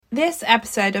This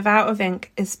episode of Out of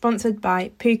Ink is sponsored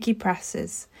by Pookie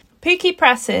Presses. Pookie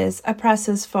Presses are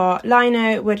presses for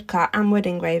lino, woodcut and wood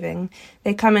engraving.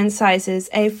 They come in sizes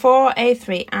A4,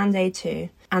 A3 and A2,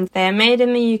 and they are made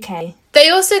in the UK. They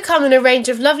also come in a range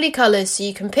of lovely colours so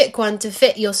you can pick one to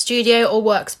fit your studio or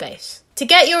workspace. To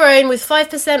get your own with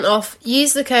 5% off,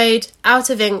 use the code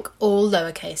OUTOFINK, all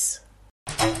lowercase.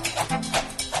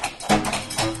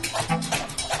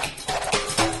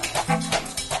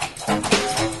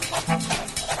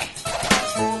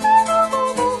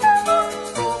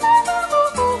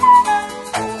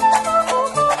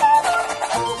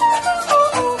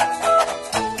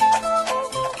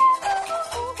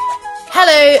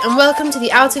 Hello and welcome to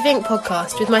the Out of Ink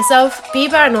podcast with myself, Bea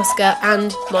Baranowska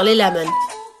and Molly Lemon.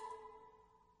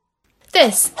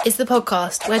 This is the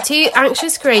podcast where two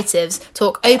anxious creatives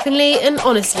talk openly and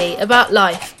honestly about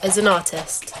life as an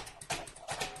artist.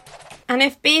 And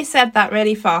if Bea said that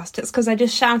really fast, it's because I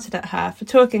just shouted at her for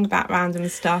talking about random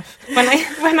stuff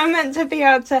when I'm meant to be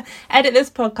able to edit this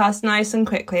podcast nice and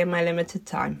quickly in my limited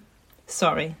time.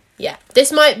 Sorry. Yeah,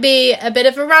 this might be a bit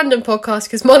of a random podcast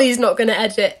because Molly's not going to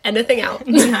edit anything out.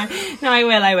 No,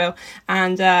 I will.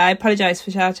 And I apologise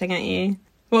for shouting at you.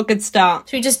 What a good start.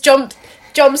 Should we just jump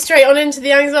straight on into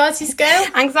the anxiety scale?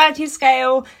 Anxiety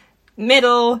scale,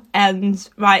 middle, and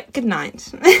right, good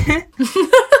night.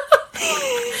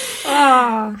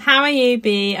 Oh, how are you,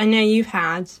 Bea? I know you've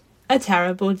had a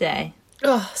terrible day.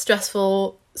 Oh,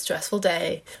 stressful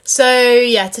day. So,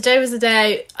 yeah, today was the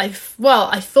day I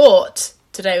thought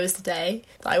today was the day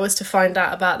that I was to find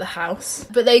out about the house.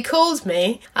 But they called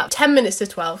me at 10 minutes to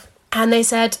 12 and they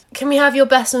said, can we have your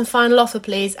best and final offer,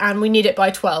 please? And we need it by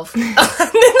 12. And then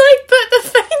I put the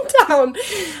phone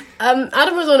down.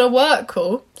 Adam was on a work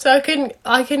call, so I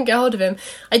couldn't get hold of him.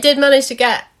 I did manage to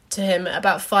get to him at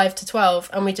about 5 to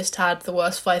 12 and we just had the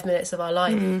worst 5 minutes of our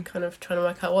life, kind of trying to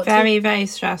work out what very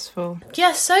stressful.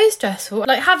 Yeah, so stressful.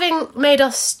 Like having made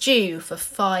us stew for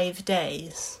 5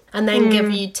 days and then give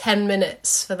you 10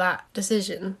 minutes for that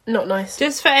decision. Not nice.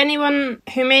 Just for anyone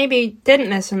who maybe didn't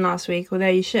listen last week, although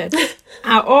you should,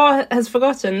 or has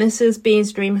forgotten, this is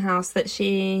Bea's dream house that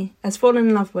she has fallen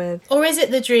in love with. Or is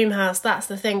it the dream house? That's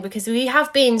the thing, because we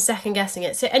have been second guessing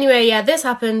it. So anyway, yeah, this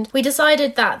happened. We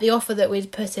decided that the offer that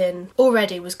we'd put in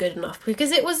already was good enough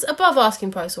because it was above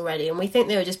asking price already and we think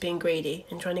they were just being greedy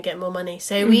and trying to get more money.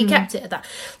 So we kept it at that.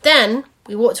 Then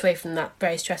we walked away from that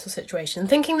very stressful situation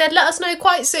thinking they'd let us know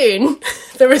quite soon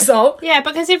the result. Yeah,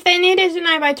 because if they needed to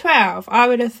know by 12, I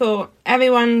would have thought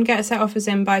everyone gets their offers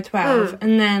in by 12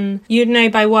 and then you'd know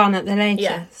by 1 at the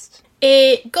latest. Yeah.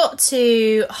 It got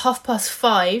to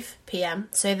 5:30 p.m,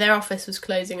 so their office was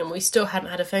closing and we still hadn't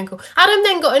had a phone call. Adam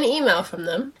then got an email from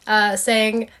them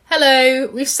saying, hello,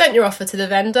 we've sent your offer to the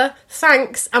vendor,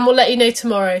 thanks, and we'll let you know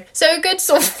tomorrow. So a good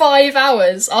sort of 5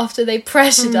 hours after they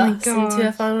pressured us into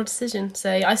a final decision.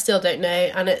 So I still don't know,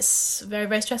 and it's very,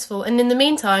 very stressful. And in the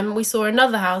meantime, we saw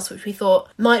another house which we thought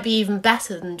might be even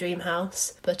better than Dream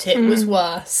House, but it was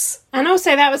worse. And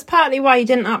also that was partly why you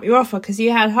didn't up your offer, because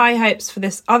you had high hopes for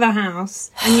this other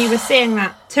house and you were seeing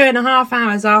that 2.5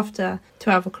 hours after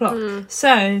 12 o'clock.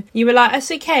 So you were like, it's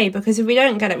okay, because if we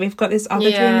don't get it, we've got this other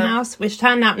dream house, which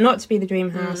turned out not to be the dream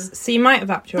house. So you might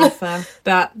have upped your offer,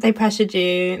 but they pressured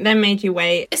you, then made you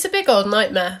wait. It's a big old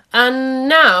nightmare. And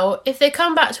now, if they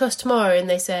come back to us tomorrow and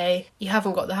they say, you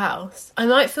haven't got the house, I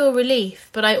might feel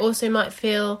relief, but I also might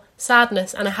feel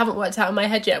sadness, and I haven't worked out in my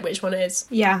head yet which one it is.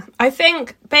 Yeah, I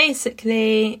think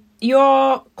basically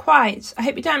you're quite, I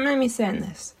hope you don't mind me saying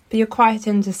this, but you're quite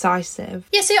indecisive.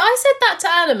 Yeah, see, I said that to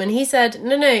Adam and he said,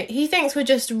 no, he thinks we're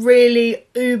just really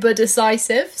uber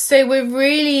decisive. So we're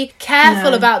really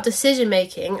careful about decision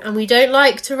making and we don't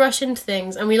like to rush into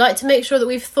things and we like to make sure that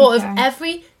we've thought of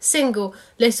every single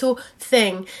little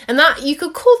thing. And that, you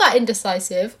could call that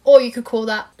indecisive or you could call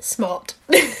that smart.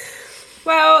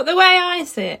 Well, the way I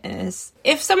see it is,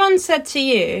 if someone said to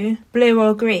you, blue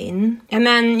or green, and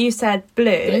then you said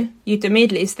blue, you'd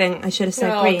immediately think, I should have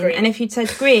said green. And if you'd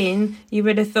said green, you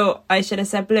would have thought, I should have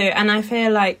said blue. And I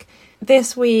feel like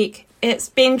this week, it's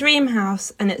been Dream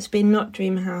House and it's been not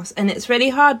Dream House. And it's really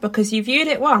hard because you viewed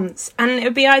it once. And it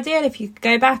would be ideal if you could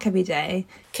go back every day.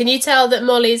 Can you tell that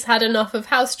Molly's had enough of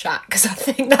house chat? Because I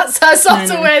think that's her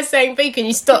subtle way of saying, B, can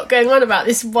you stop going on about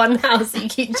this one house that you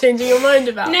keep changing your mind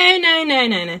about? No.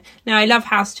 No, I love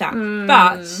house chat.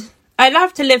 But I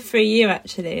love to live through you,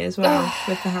 actually, as well,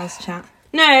 with the house chat.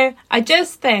 No, I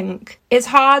just think it's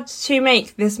hard to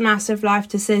make this massive life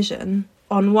decision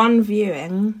on one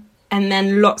viewing and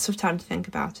then lots of time to think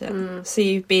about it. So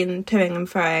you've been toing and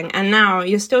froing, and now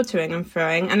you're still toing and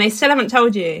froing, and they still haven't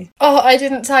told you. Oh, I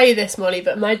didn't tell you this, Molly,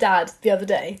 but my dad the other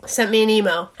day sent me an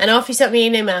email, and after he sent me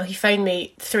an email, he phoned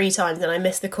me 3 times and I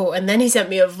missed the call, and then he sent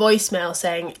me a voicemail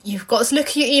saying, you've got to look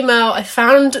at your email, I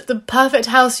found the perfect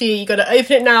house for you, you got to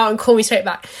open it now and call me straight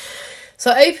back. So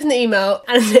I opened the email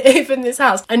and opened this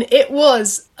house, and it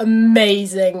was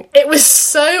amazing. It was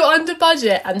so under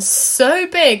budget and so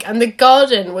big, and the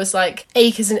garden was like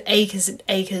acres and acres and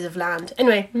acres of land.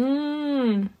 Anyway,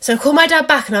 so I called my dad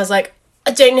back and I was like, I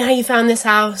don't know how you found this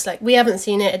house. Like, we haven't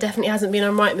seen it. It definitely hasn't been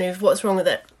on Rightmove. What's wrong with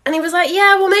it? And he was like,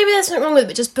 yeah, well, maybe there's something wrong with it,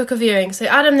 but just book a viewing. So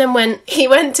Adam then went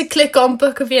to click on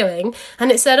book a viewing,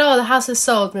 and it said, oh, the house is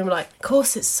sold. And we were like, of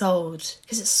course it's sold,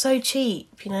 because it's so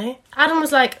cheap, you know? Adam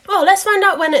was like, oh, let's find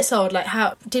out when it sold. Like,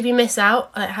 how did we miss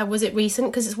out? Like, how was it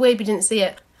recent? Because it's weird we didn't see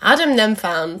it. Adam then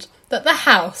found that the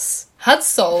house had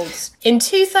sold in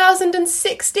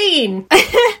 2016.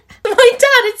 My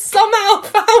dad had somehow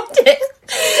found it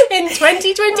in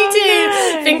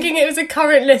 2022, thinking it was a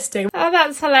current listing. Oh,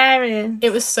 that's hilarious.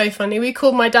 It was so funny. We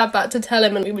called my dad back to tell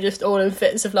him, and we were just all in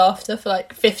fits of laughter for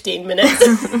like 15 minutes.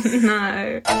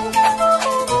 No.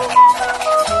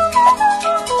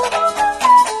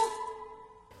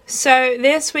 So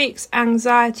this week's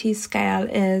anxiety scale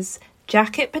is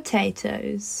jacket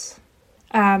potatoes.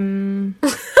 The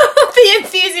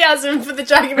enthusiasm for the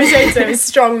jacket potato is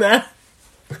strong there.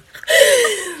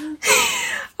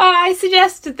 I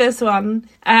suggested this one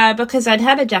because I'd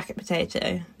had a jacket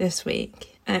potato this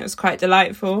week and it was quite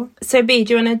delightful. So B,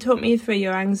 do you want to talk me through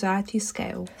your anxiety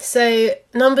scale? So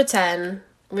number 10,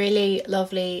 really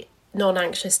lovely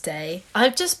non-anxious day.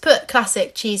 I've just put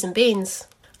classic cheese and beans.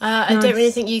 Nice. I don't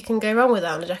really think you can go wrong with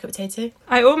that on a jacket potato.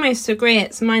 I almost agree,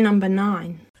 it's my number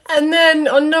 9. And then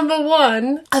on number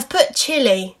 1, I've put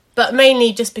chilli, but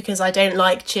mainly just because I don't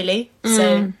like chilli,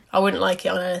 so I wouldn't like it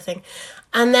on anything.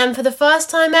 And then for the first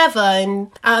time ever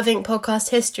in Out of Ink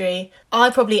podcast history, I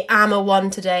probably am a 1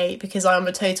 today because I'm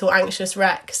a total anxious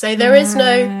wreck. So there's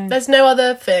no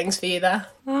other feelings for you there.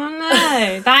 Oh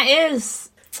no, that is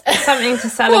something to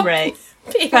celebrate.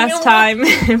 First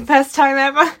time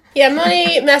ever. Yeah,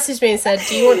 Molly messaged me and said,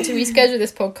 do you want to reschedule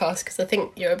this podcast because I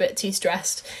think you're a bit too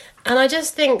stressed. And I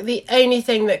just think the only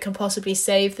thing that can possibly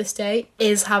save this day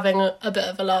is having a bit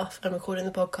of a laugh and recording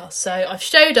the podcast. So I've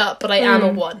showed up, but I am a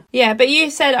 1. Yeah, but you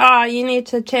said, you need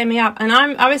to cheer me up. And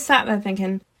I was sat there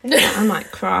thinking, I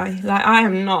might cry. Like,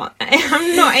 I'm not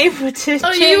able to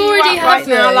cheer you up right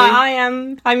now.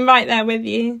 Like, I'm right there with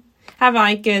you. Have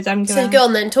I? Good, I'm good. So go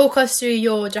on then, talk us through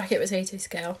your jacket potato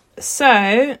scale.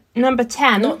 So, number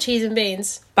 10. Not cheese and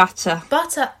beans. Butter.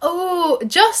 Butter. Oh,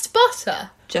 just butter.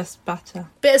 Just butter.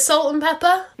 Bit of salt and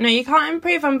pepper? No, you can't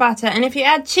improve on butter. And if you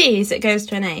add cheese, it goes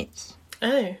to an 8.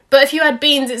 Oh. But if you add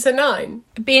beans, it's a 9?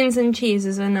 Beans and cheese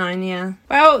is a 9, yeah.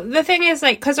 Well, the thing is,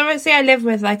 like, because obviously I live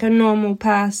with, like, a normal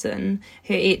person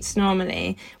who eats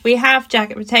normally. We have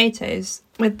jacket potatoes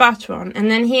with butter on, and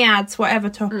then he adds whatever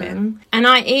topping. And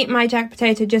I eat my jacket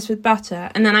potato just with butter,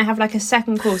 and then I have, like, a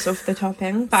second course of the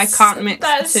topping, but I can't mix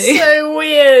That's the two. So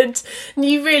weird.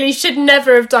 You really should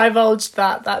never have divulged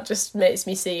that. That just makes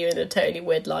me see you in a totally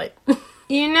weird light.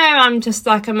 You know I'm just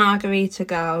like a margarita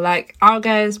girl. Like, I'll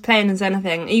go as plain as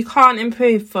anything. You can't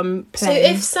improve from plain. So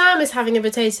if Sam is having a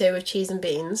potato with cheese and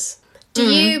beans, do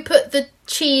you put the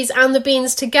cheese and the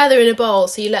beans together in a bowl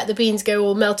so you let the beans go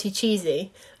all melty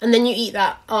cheesy and then you eat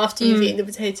that after you've eaten the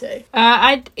potato?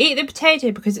 I'd eat the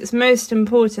potato because it's most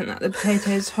important that the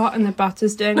potato's hot and the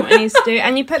butter's doing what it needs to do.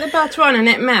 And you put the butter on and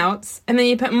it melts, and then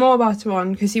you put more butter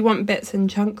on because you want bits and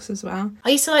chunks as well.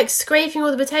 I used to like scraping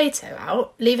all the potato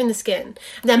out, leaving the skin,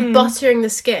 and then buttering the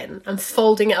skin and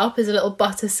folding it up as a little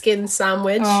butter skin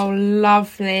sandwich. Oh,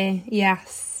 lovely.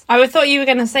 Yes. I thought you were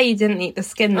going to say you didn't eat the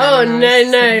skin then. Oh,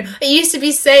 no. It used to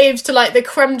be saved to like the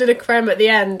creme de la creme at the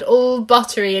end, all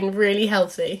buttery and really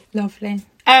healthy. Lovely.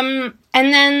 And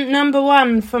then number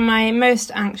 1 for my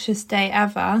most anxious day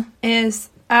ever is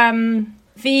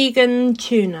vegan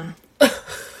tuna.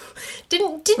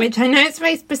 Which I know it's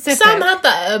very specific. Sam had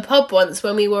that at a pub once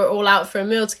when we were all out for a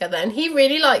meal together, and he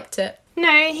really liked it.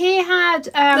 No, he had...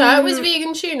 No, it was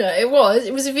vegan tuna. It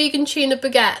was a vegan tuna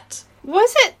baguette.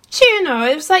 Was it tuna?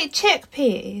 It was like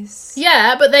chickpeas.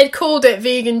 Yeah, but they'd called it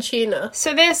vegan tuna.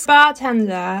 So this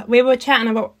bartender, we were chatting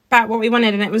about what we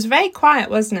wanted, and it was very quiet,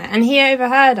 wasn't it? And he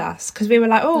overheard us because we were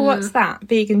like, oh, what's that?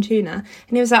 Vegan tuna.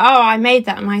 And he was like, oh, I made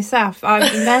that myself. I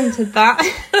invented that.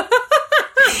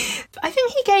 I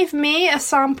think he gave me a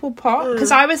sample pot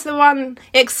because I was the one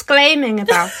exclaiming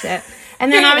about it.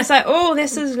 And then I was like, oh,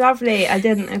 this is lovely. I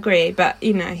didn't agree, but,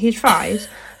 you know, he tried.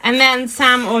 And then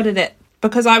Sam ordered it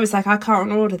because I was like, I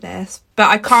can't order this, but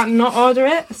I can't not order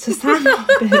it, so Sam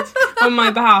ordered on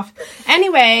my behalf.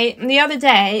 Anyway, the other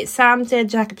day, Sam did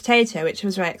jacket potato, which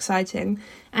was very exciting,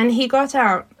 and he got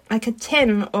out like a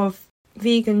tin of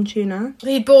vegan tuna.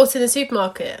 He bought in the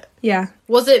supermarket? Yeah.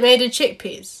 Was it made of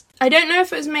chickpeas? I don't know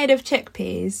if it was made of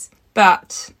chickpeas,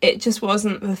 but it just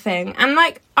wasn't the thing. And,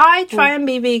 like, I try and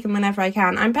be vegan whenever I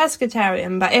can. I'm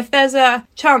pescatarian, but if there's a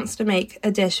chance to make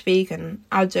a dish vegan,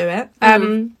 I'll do it.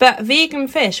 But vegan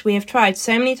fish, we have tried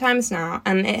so many times now,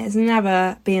 and it has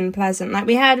never been pleasant. Like,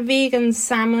 we had vegan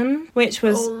salmon, which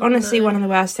was honestly one of the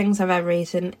worst things I've ever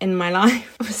eaten in my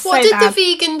life. What did the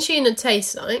vegan tuna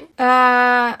taste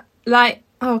like?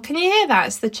 Oh, can you hear that?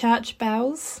 It's the church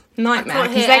bells. Nightmare,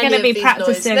 because they're going to be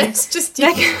practicing.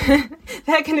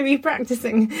 They're going to be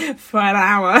practicing for an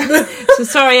hour. So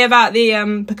sorry about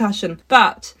the percussion,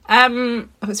 but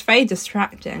it was very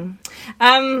distracting.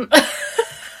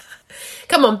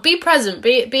 Come on, be present.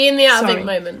 Be in the out of it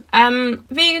moment.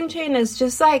 Vegan tuna is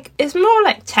just like, it's more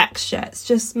like texture. It's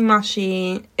just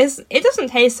mushy. It doesn't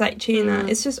taste like tuna.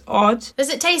 It's just odd. Does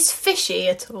it taste fishy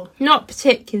at all? Not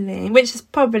particularly, which is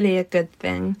probably a good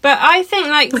thing. But I think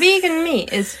like vegan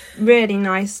meat is really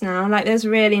nice now. Like there's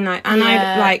really nice, and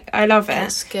I love it.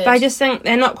 That's good. But I just think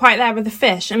they're not quite there with the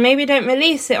fish, and maybe don't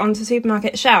release it onto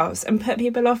supermarket shelves and put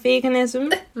people off veganism.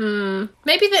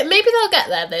 Maybe they'll get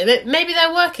there though. Maybe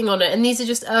they're working on it, and these are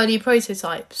just early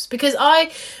prototypes, because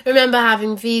I remember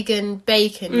having vegan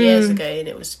bacon years ago and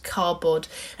it was cardboard,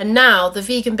 and now the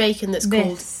vegan bacon that's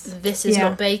called This Is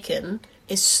Not Bacon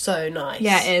is so nice.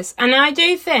 Yeah, it is. And I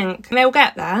do think they'll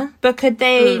get there, but could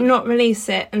they not release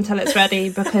it until it's ready?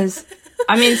 Because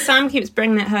I mean, Sam keeps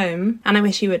bringing it home and I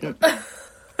wish he wouldn't.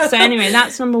 So anyway,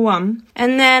 that's number one.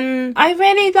 And then I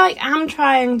really am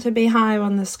trying to be higher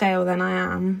on the scale than I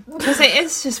am. Because it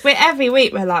is just, every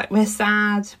week we're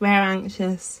sad, we're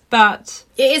anxious. But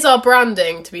it is our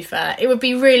branding, to be fair. It would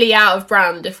be really out of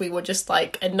brand if we were just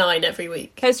like a 9 every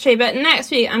week. That's true, but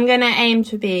next week I'm going to aim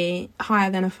to be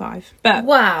higher than a 5. But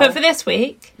wow. But for this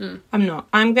week, I'm not.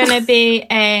 I'm going to be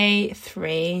a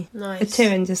 3. Nice. A 2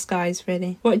 in disguise,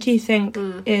 really. What do you think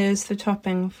is the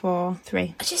topping for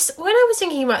 3? When I was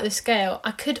thinking about the scale,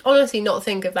 I could honestly not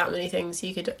think of that many things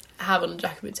you could have on a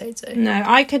jacket potato. No,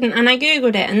 I couldn't, and I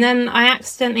googled it, and then I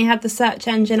accidentally had the search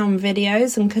engine on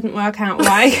videos and couldn't work out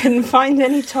why I couldn't find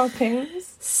any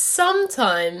toppings.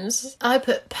 Sometimes I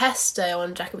put pesto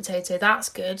on jacket potato. That's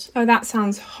good. Oh, that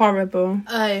sounds horrible.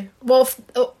 Oh, well,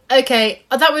 okay.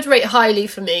 That would rate highly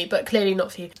for me, but clearly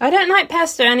not for you. I don't like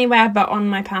pesto anywhere but on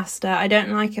my pasta. I don't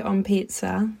like it on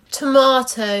pizza.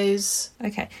 Tomatoes.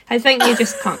 Okay, I think you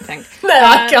just can't think. No,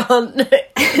 I can't.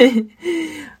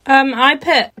 I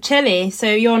put chili,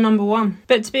 so you're number 1.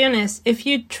 But to be honest, if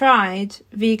you'd tried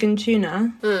vegan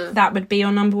tuna, that would be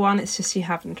your number 1. It's just you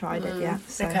haven't tried it yet.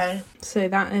 So. Okay. So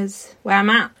that is where I'm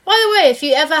at. By the way, if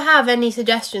you ever have any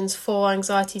suggestions for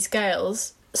anxiety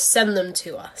scales, send them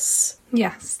to us.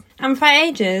 Yes. And for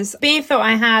ages, Bea thought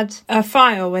I had a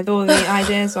file with all the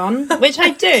ideas on, which I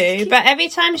do, but every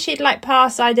time she'd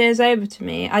pass ideas over to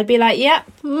me, I'd be like, yep,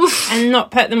 and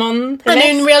not put them on the list.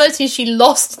 In reality, she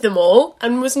lost them all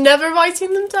and was never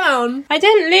writing them down. I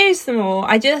didn't lose them all.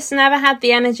 I just never had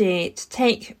the energy to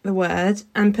take the word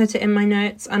and put it in my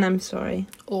notes, and I'm sorry.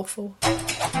 Awful.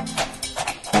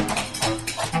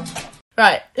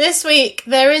 Right, this week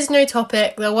there is no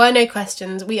topic, there were no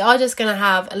questions. We are just going to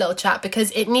have a little chat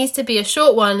because it needs to be a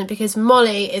short one because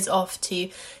Molly is off to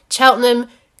Cheltenham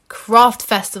Craft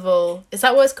Festival. Is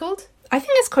that what it's called? I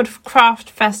think it's called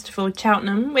Craft Festival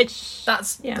Cheltenham, which...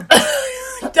 That's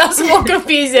more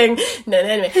confusing. No,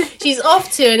 anyway. She's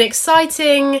off to an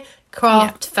exciting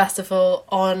craft festival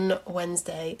on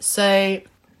Wednesday. So...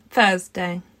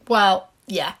 Thursday. Well,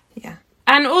 yeah. Yeah.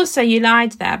 And also you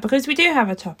lied there because we do have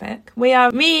a topic. We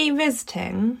are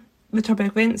revisiting the topic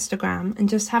of Instagram and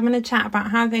just having a chat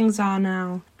about how things are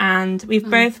now. And we've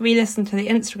both re-listened to the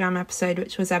Instagram episode,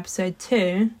 which was episode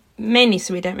 2, mainly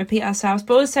so we don't repeat ourselves,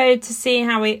 but also to see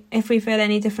if we feel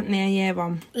any differently a year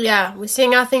on. Yeah, we're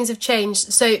seeing how things have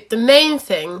changed. So the main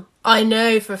thing I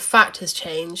know for a fact has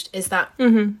changed is that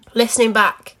listening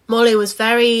back, Molly was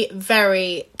very,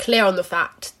 very clear on the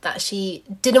fact that she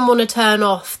didn't want to turn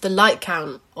off the like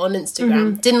count on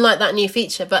Instagram. Didn't like that new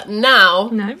feature, but now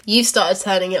you've started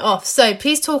turning it off. So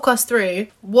please talk us through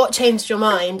what changed your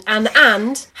mind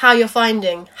and how you're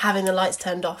finding having the lights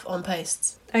turned off on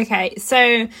posts. Okay,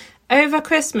 so over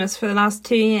Christmas for the last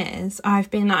 2 years,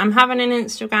 I've been like, I'm having an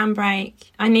Instagram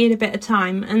break. I need a bit of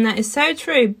time. And that is so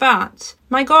true. But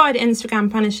my God,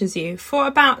 Instagram punishes you for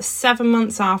about 7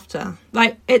 months after.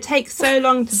 Like, it takes so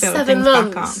long to build 7 things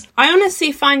months. back up. I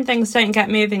honestly find things don't get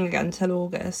moving again until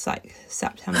August, like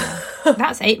September.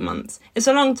 That's 8 months. It's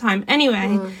a long time.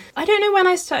 Anyway, I don't know when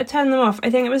I started turning them off. I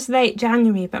think it was late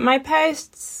January. But my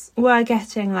posts were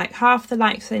getting like half the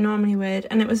likes they normally would,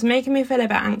 and it was making me feel a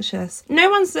bit anxious. No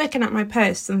one's looking at my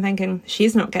posts and thinking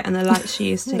she's not getting the likes she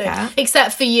used to get.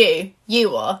 Except for you.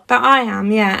 You are. But I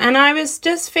am, yeah. And I was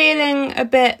just feeling a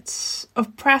bit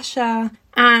of pressure,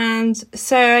 and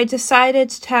so I decided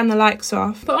to turn the likes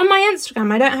off. But on my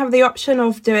Instagram, I don't have the option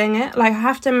of doing it. Like, I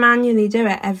have to manually do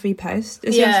it every post.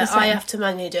 Yeah, I have to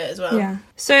manually do it as well. Yeah.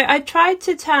 So I tried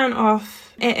to turn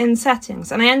off it in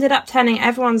settings, and I ended up turning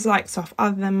everyone's likes off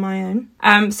other than my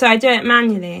own. So I do it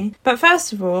manually. But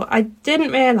first of all, I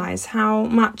didn't realise how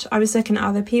much I was looking at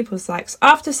other people's likes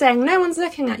after saying no one's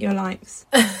looking at your likes.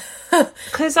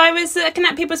 Because I was looking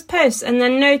at people's posts and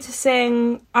then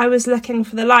noticing I was looking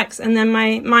for the likes, and then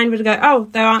my mind would go, oh,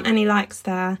 there aren't any likes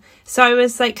there. So I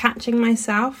was like catching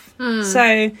myself. So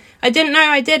I didn't know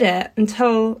I did it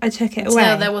until I took it away.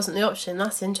 So there wasn't the option.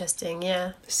 That's interesting,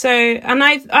 yeah. So, and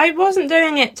I wasn't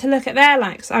doing it to look at their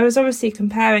likes. I was obviously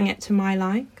comparing it to my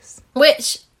likes.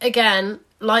 Which, again,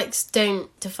 likes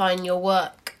don't define your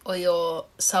work or your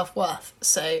self-worth.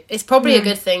 So it's probably a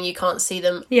good thing you can't see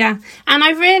them. Yeah. And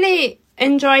I really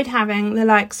enjoyed having the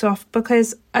likes off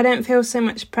because I don't feel so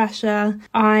much pressure.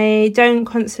 I don't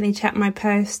constantly check my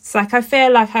posts. Like, I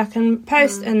feel like I can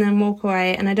post and then walk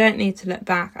away, and I don't need to look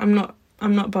back. I'm not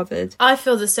bothered. I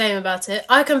feel the same about it.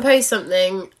 I can post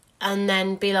something and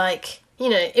then be like, you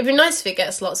know, it'd be nice if it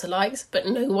gets lots of likes, but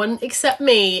no one except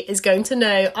me is going to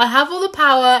know. I have all the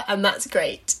power, and that's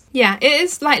great. Yeah, it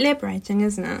is like liberating,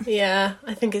 isn't it? Yeah,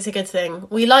 I think it's a good thing.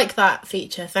 We like that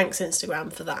feature. Thanks,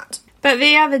 Instagram, for that. But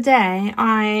the other day,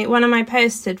 one of my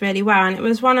posts did really well, and it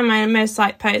was one of my most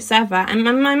liked posts ever. And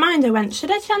in my mind, I went,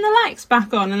 should I turn the likes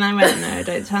back on? And I went, no,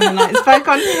 don't turn the likes back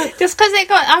on. Just because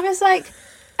I was like,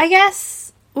 I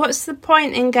guess, what's the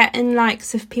point in getting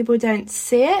likes if people don't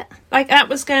see it? Like, that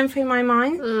was going through my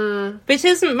mind. Which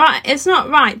isn't right. It's not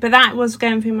right, but that was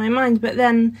going through my mind. But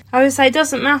then I was like, it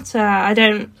doesn't matter. I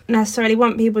don't necessarily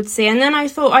want people to see. And then I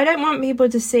thought, I don't want people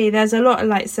to see. There's a lot of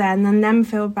likes there, and then them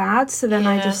feel bad. So then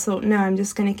I just thought, no, I'm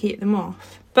just going to keep them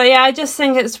off. But yeah, I just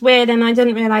think it's weird, and I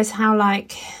didn't realise how,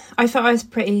 like, I thought I was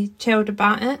pretty chilled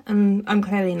about it, and I'm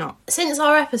clearly not. Since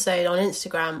our episode on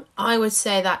Instagram, I would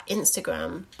say that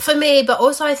Instagram, for me, but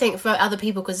also I think for other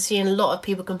people, because I've seen a lot of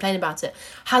people complain about it,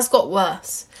 has got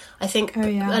worse. I think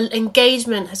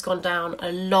engagement has gone down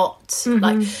a lot.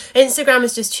 Like, Instagram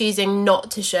is just choosing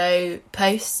not to show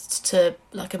posts to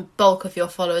like a bulk of your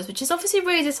followers, which is obviously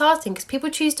really disheartening, because people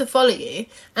choose to follow you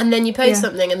and then you post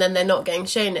something and then they're not getting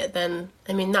shown it. Then,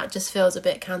 I mean, that just feels a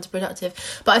bit counterproductive.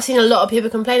 But I've seen a lot of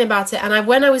people complain about it, and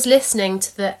when I was listening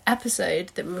to the episode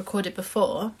that we recorded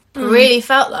before, I really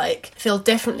feel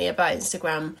differently about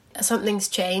Instagram. Something's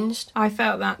changed. I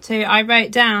felt that too. I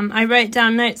wrote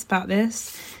down notes about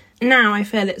this. Now I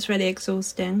feel it's really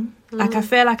exhausting. Like, I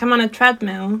feel like I'm on a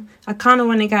treadmill. I kind of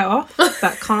want to get off,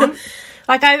 but can't.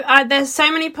 Like, I there's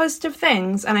so many positive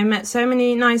things, and I met so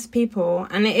many nice people,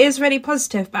 and it is really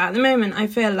positive, but at the moment I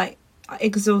feel like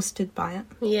exhausted by it.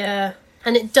 Yeah.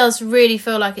 And it does really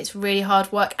feel like it's really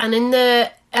hard work. And in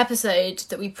the episode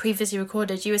that we previously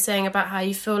recorded, you were saying about how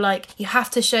you feel like you have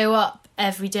to show up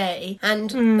every day,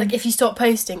 and like, if you stop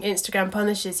posting, Instagram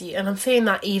punishes you. And I'm feeling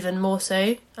that even more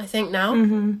so, I think, now.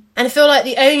 And I feel like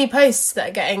the only posts that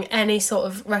are getting any sort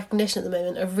of recognition at the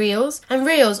moment are reels, and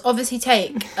reels obviously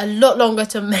take a lot longer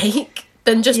to make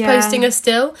than just posting a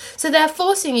still. So they're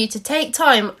forcing you to take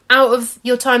time out of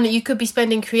your time that you could be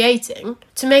spending creating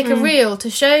to make a reel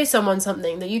to show someone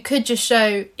something that you could just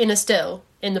show in a still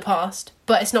in the past,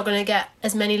 but it's not going to get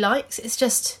as many likes. It's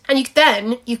just, and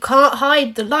you can't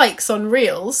hide the likes on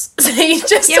reels, so you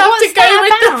just have to go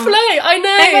with the flow. I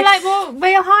know. They were like, well,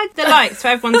 we'll hide the likes for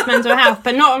everyone's mental health,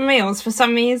 but not on reels for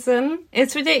some reason.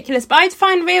 It's ridiculous. But I'd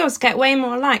find reels get way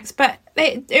more likes, but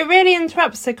it really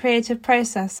interrupts the creative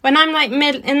process. When I'm like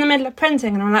in the middle of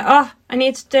printing and I'm like, oh, I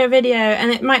need to do a video,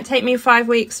 and it might take me 5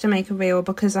 weeks to make a reel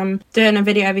because I'm doing a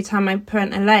video every time I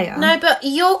print a layer. No, but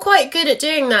you're quite good at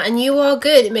doing that, and you are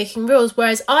good at making reels,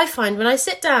 whereas I find when I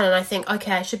sit down and I think,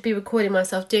 okay, I should be recording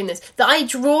myself doing this, that I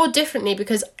draw differently,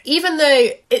 because even though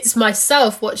it's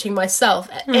myself watching myself,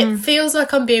 it feels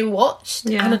like I'm being watched,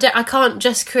 and I can't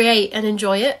just create and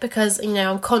enjoy it, because, you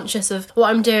know, I'm conscious of what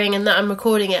I'm doing and that I'm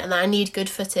recording it and that I need good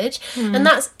footage, and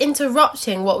that's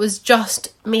interrupting what was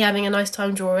just me having a nice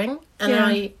time drawing. and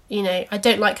I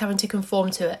don't like having to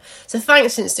conform to it. So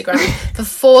thanks, Instagram, for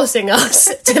forcing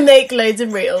us to make loads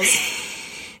of reels.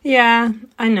 Yeah,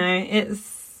 I know.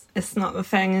 It's not the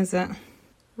thing, is it?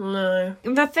 No.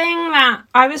 The thing that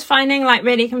I was finding like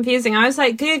really confusing, I was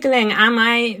like Googling, am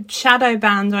I shadow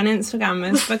banned on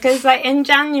Instagram? Was because like in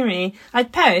January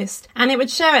I'd post and it would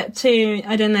show it to,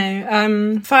 I don't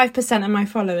know, 5% of my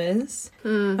followers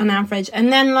on average.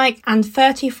 And then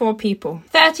 34 people,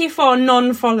 34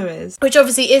 non-followers. Which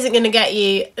obviously isn't going to get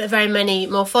you very many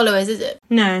more followers, is it?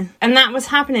 No. And that was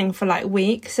happening for like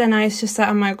weeks. And I was just like,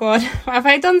 oh my God, have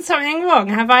I done something wrong?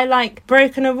 Have I like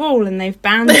broken a rule and they've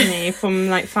banned me from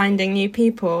like finding new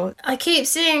people? I keep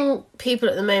seeing people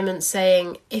at the moment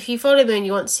saying, if you follow me and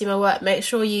you want to see my work, make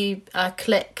sure you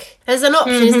click. There's an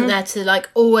option, isn't there, to like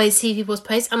always see people's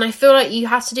posts, and I feel like you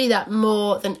have to do that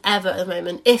more than ever at the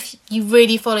moment if you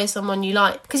really follow someone you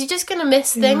like, because you're just going to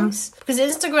miss things. Because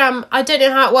Instagram, I don't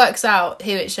know how it works out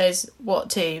who it shows what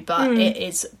to, but it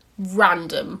is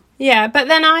random. Yeah, but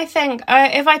then I think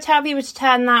if I tell people to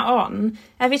turn that on,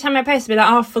 every time I post, I'll be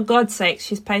like, oh, for God's sake,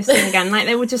 she's posting again. Like,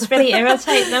 they will just really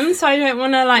irritate them, so I don't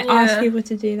want to, ask people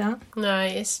to do that. No,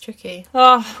 it's tricky.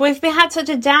 Oh, we've had such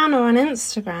a downer on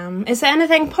Instagram. Is there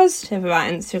anything positive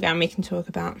about Instagram we can talk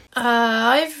about?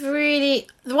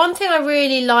 The one thing I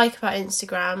really like about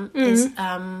Instagram is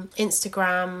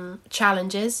Instagram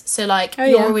challenges. So,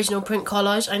 your original print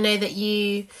collage. I know that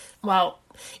you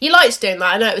liked doing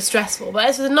that. I know it was stressful, but it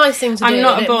was a nice thing to do. I'm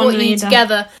not a born leader.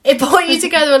 It brought you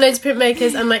together with loads of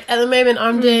printmakers, and at the moment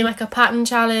I'm doing a pattern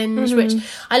challenge, which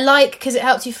I like because it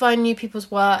helps you find new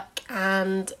people's work,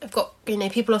 and I've got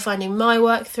people are finding my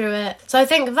work through it. So I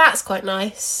think that's quite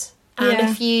nice. And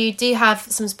if you do have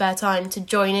some spare time to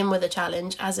join in with a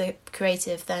challenge as a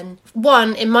creative, then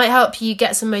one, it might help you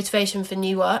get some motivation for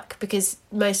new work, because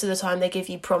most of the time they give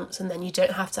you prompts and then you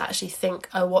don't have to actually think,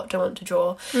 oh, what do I want to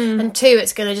draw? And two,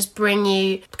 it's going to just bring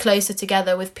you closer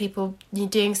together with people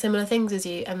doing similar things as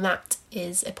you, and that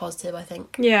is a positive, I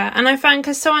think. Yeah, and I find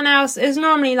because someone else is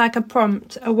normally a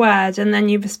prompt, a word, and then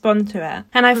you respond to it.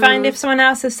 And I find if someone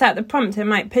else has set the prompt, it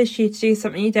might push you to do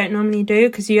something you don't normally do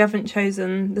because you haven't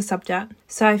chosen the subject.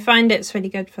 So I find it's really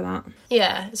good for that.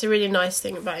 Yeah, it's a really nice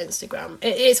thing about Instagram.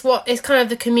 It's kind of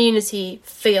the community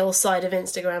feel side of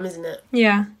Instagram, isn't it?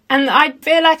 Yeah, and I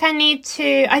feel like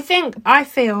I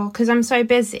feel because I'm so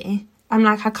busy, I'm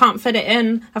I can't fit it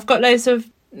in. I've got loads of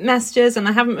messages and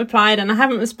I haven't replied and I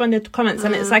haven't responded to comments,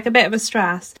 and it's a bit of a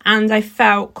stress, and I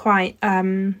felt quite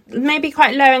maybe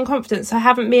quite low in confidence. I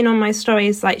haven't been on my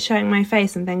stories showing my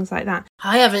face and things like that.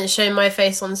 I haven't shown my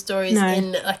face on stories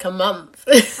in a month.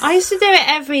 I used to do it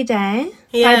every day.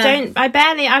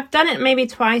 I've done it maybe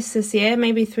twice this year,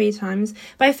 maybe 3 times,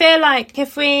 but I feel like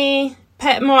if we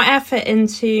put more effort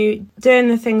into doing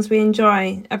the things we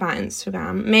enjoy about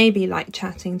Instagram, maybe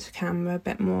chatting to camera a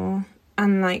bit more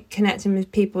and connecting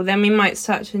with people, then we might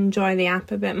start to enjoy the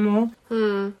app a bit more.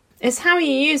 It's how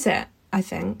you use it, I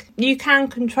think. You can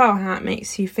control how it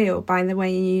makes you feel by the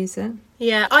way you use it.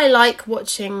 Yeah, I like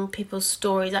watching people's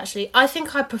stories, actually. I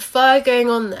think I prefer going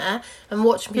on there and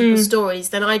watching people's stories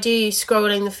than I do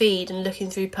scrolling the feed and looking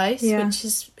through posts, which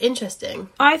is interesting.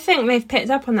 I think they've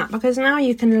picked up on that because now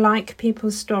you can like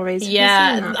people's stories.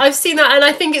 Yeah, I've seen that, and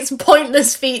I think it's a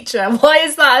pointless feature. Why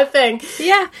is that a thing?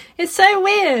 Yeah, it's so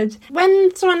weird.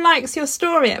 When someone likes your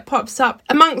story, it pops up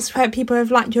amongst where people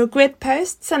have liked your grid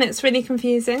posts, and it's really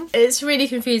confusing. It's really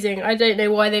confusing. I don't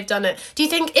know why they've done it. Do you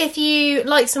think if you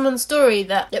like someone's story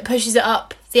that it pushes it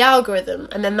up the algorithm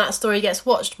and then that story gets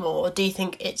watched more, or do you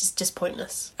think it's just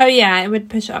pointless? Oh yeah, it would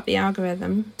push up the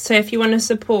algorithm. So if you want to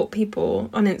support people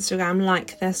on Instagram,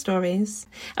 like their stories.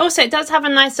 Also, it does have a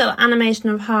nice little animation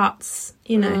of hearts,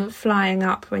 flying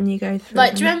up when you go through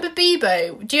them. Do you remember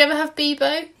Bebo? Do you ever have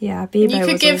Bebo? Yeah, Bebo. You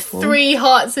could give awful. 3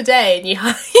 hearts a day, and you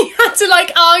had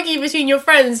to argue between your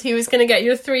friends who was going to get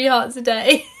your 3 hearts a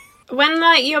day. When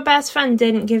your best friend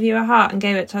didn't give you a heart and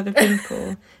gave it to other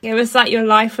people, it was your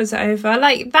life was over.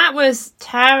 That was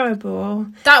terrible.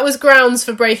 That was grounds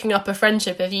for breaking up a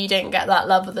friendship if you didn't get that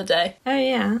love of the day. Oh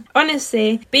yeah.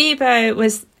 Honestly, Bebo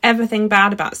was everything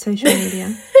bad about social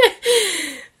media.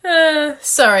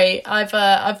 Sorry,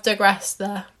 I've digressed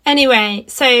there. Anyway,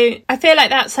 so I feel like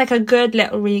that's a good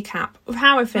little recap of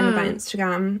how I feel about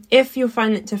Instagram. If you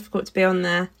find it difficult to be on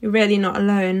there, you're really not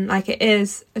alone. It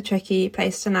is a tricky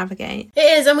place to navigate.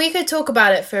 It is, and we could talk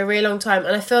about it for a really long time,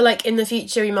 and I feel like in the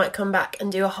future we might come back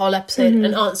and do a whole episode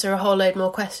and answer a whole load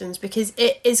more questions, because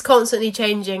it is constantly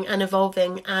changing and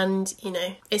evolving, and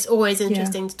it's always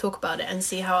interesting to talk about it and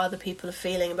see how other people are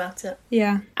feeling about it.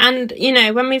 Yeah, and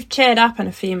when we've cheered up in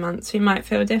a few months, we might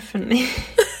feel differently.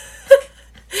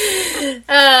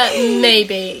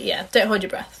 Maybe, yeah. Don't hold your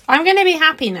breath. I'm going to be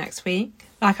happy next week.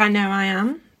 Like, I know I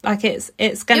am. Like, it's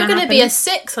going to You're going to be a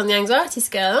 6 on the anxiety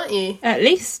scale, aren't you? At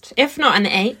least. If not an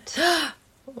 8.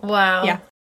 Wow. Yeah.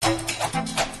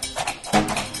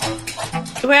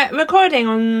 We're recording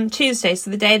on Tuesday,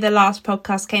 so the day the last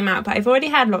podcast came out, but I've already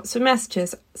had lots of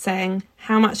messages saying,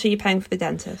 how much are you paying for the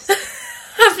dentist?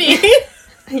 Have you?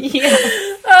 Yeah.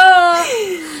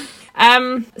 Oh.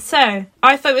 So,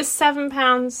 I thought it was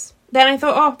 £7. Then I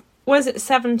thought, oh, was it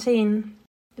 17?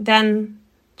 Then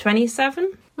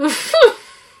 27?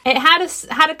 It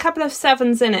had a couple of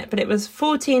 7s in it, but it was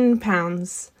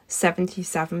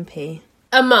 £14.77p.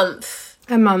 A month.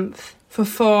 A month. For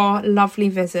 4 lovely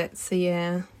visits a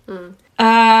year. So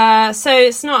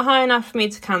it's not high enough for me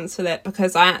to cancel it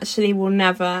because I actually will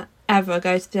never, ever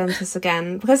go to the dentist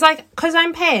again. Because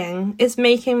I'm paying, it's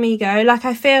making me go. Like,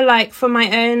 I feel like for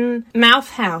my own mouth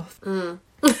health, I'm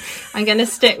going to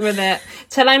stick with it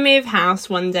till I move house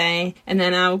one day and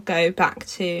then I'll go back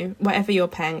to whatever you're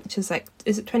paying, which is like,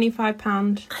 is it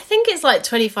 £25? I think it's like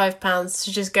 £25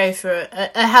 to just go for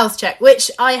a health check,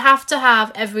 which I have to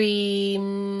have every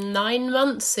 9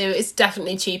 months, so it's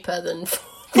definitely cheaper than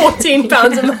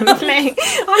 £14 a month. I'm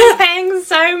paying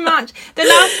so much. The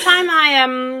last time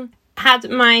I had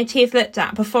my teeth looked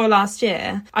at before last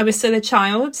year, I was still a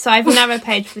child, so I've never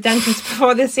paid for the dentist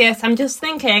before this year. So I'm just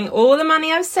thinking, all the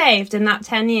money I've saved in that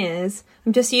 10 years,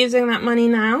 I'm just using that money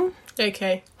now.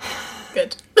 Okay,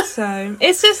 good. So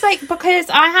it's just like, because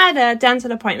I had a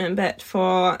dental appointment booked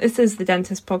for, this is the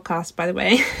dentist podcast, by the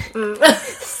way.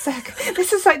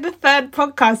 This is like the 3rd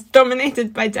podcast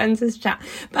dominated by dentist chat.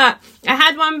 But I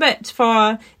had one booked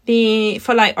for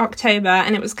like October,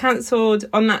 and it was cancelled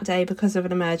on that day because of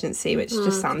an emergency, which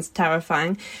just sounds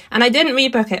terrifying. And I didn't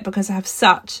rebook it because I have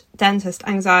such dentist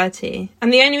anxiety.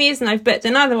 And the only reason I've booked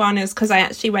another one is because I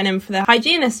actually went in for the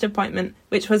hygienist appointment,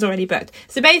 which was already booked.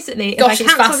 So basically, if I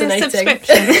cancel this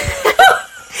subscription,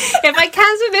 if I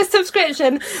cancel this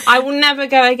subscription, I will never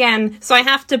go again. So I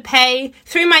have to pay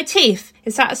through my teeth.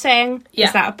 Is that a saying? Yeah.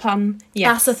 Is that a pun?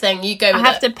 Yeah. That's the thing. You go with it.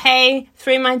 I have to pay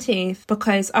through my teeth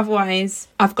because otherwise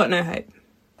I've got no hope.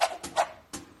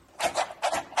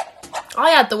 I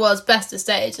had the world's best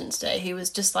estate agent today, who was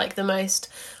just like the most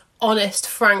honest,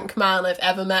 frank man I've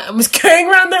ever met, and was going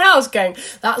around the house going,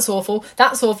 that's awful,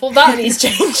 that needs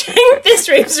changing, this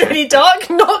room's really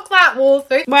dark, knock that wall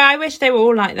through. Well, I wish they were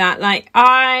all like that. Like,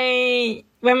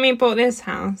 when we bought this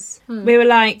house, we were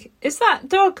like, is that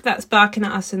dog that's barking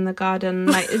at us in the garden,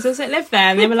 like, does it live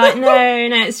there? And they were like, no,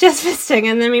 it's just visiting.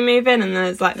 And then we move in and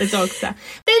there's like the dog's there.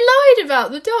 They lied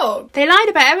about the dog. They lied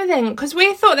about everything because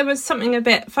we thought there was something a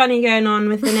bit funny going on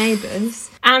with the neighbours.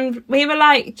 And we were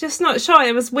like, just not sure.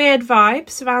 There was weird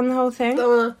vibes around the whole thing.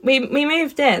 We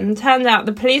moved in. Turned out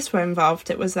the police were involved.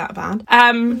 It was that bad.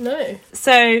 No.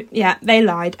 So, yeah, they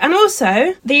lied. And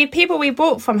also, the people we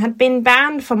bought from had been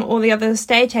banned from all the other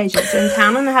estate agents in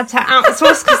town and they had to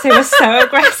outsource because they were so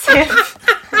aggressive.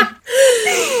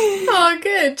 Oh,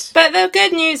 good. But the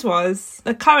good news was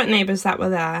the current neighbours that were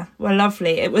there were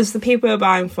lovely. It was the people we were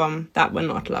buying from that were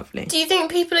not lovely. Do you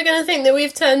think people are going to think that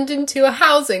we've turned into a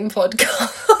housing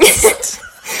podcast?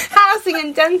 Housing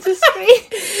and dentistry?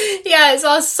 Yeah, it's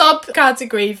our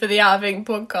subcategory for the Having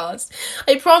podcast.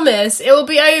 I promise it will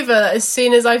be over as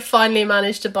soon as I finally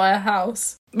manage to buy a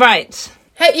house. Right.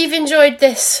 Hope you've enjoyed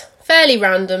this fairly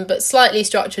random but slightly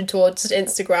structured towards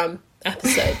Instagram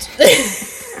episode.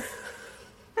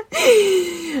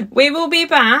 We will be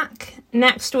back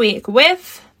next week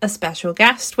with a special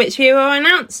guest, which we will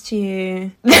announce to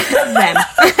you then.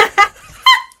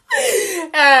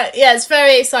 Yeah, it's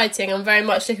very exciting. I'm very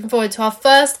much looking forward to our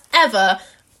first ever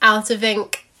Out of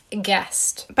Ink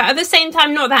guest. But at the same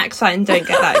time, not that exciting. Don't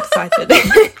get that excited.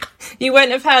 You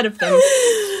won't have heard of them.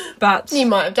 But you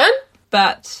might have done.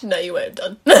 But no, you won't have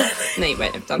done. No, you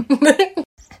won't have done.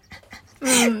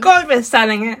 God, we're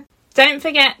selling it. Don't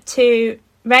forget to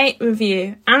rate,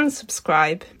 review and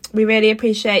subscribe. We really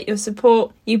appreciate your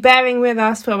support, you bearing with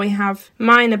us while we have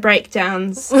minor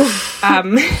breakdowns.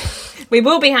 We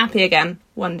will be happy again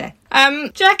one day. Do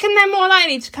you reckon they're more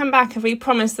likely to come back if we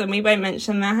promise them we won't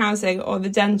mention their housing or the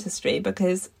dentistry?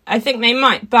 Because I think they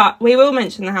might, but we will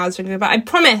mention the housing. But I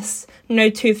promise no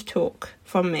tooth talk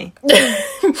from me. No,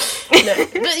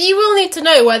 but you will need to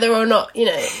know whether or not,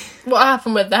 what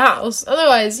happened with the house.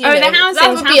 Otherwise,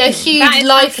 that would be a huge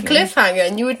life cliffhanger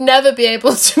and you would never be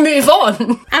able to move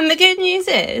on. And the good news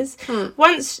is,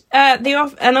 once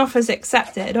an offer's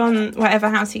accepted on whatever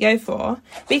house you go for,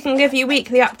 we can give you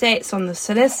weekly updates on the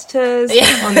solicitors,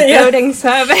 on the building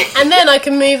survey. And then I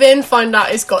can move in, find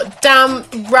out it's got damp,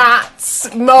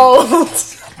 rats, mould.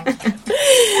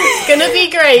 It's gonna be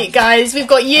great, guys. We've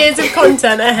got years of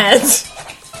content ahead.